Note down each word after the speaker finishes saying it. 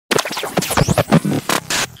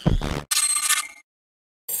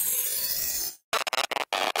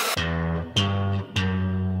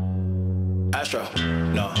Astro,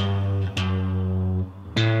 no.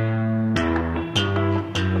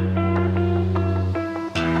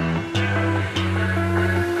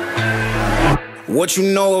 What you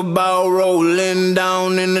know about rolling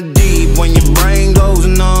down in the deep? When your brain goes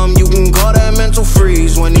numb, you can call that mental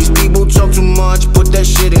freeze. When these people talk too much, put that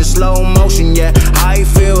shit in slow motion. Yeah, I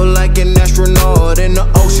feel like an astronaut in the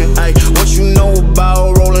ocean. Ay, what you know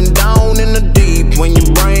about rolling down in the deep? When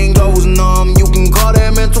your brain goes numb, you can call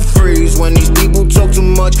that mental freeze. When these people talk too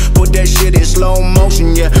much, put that shit in slow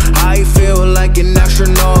motion. Yeah, I feel like an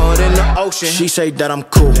astronaut in the ocean. She say that I'm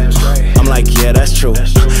cool, I'm like, yeah, that's true.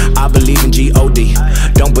 I believe in G-O-D,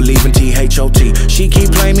 don't believe in T-H-O-T. She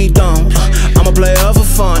keep playing me dumb, I'm a player for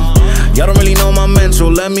fun. Y'all don't really know my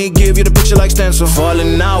mental, let me give you the picture like stencil.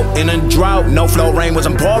 Falling out in a drought, no flow, rain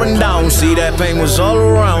wasn't pouring down. See, that pain was all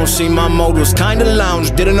around, see, my mode was kinda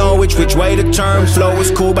lounge. Didn't know which way to turn, flow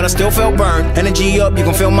was cool but I still felt burned. Energy up, you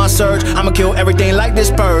can feel my surge, I'ma kill everything like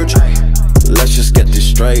this purge. Let's just get this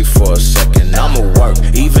straight for a second. I'ma work,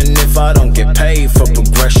 even if I don't get paid for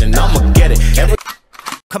progression. I'ma get it.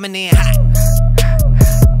 Coming in hot.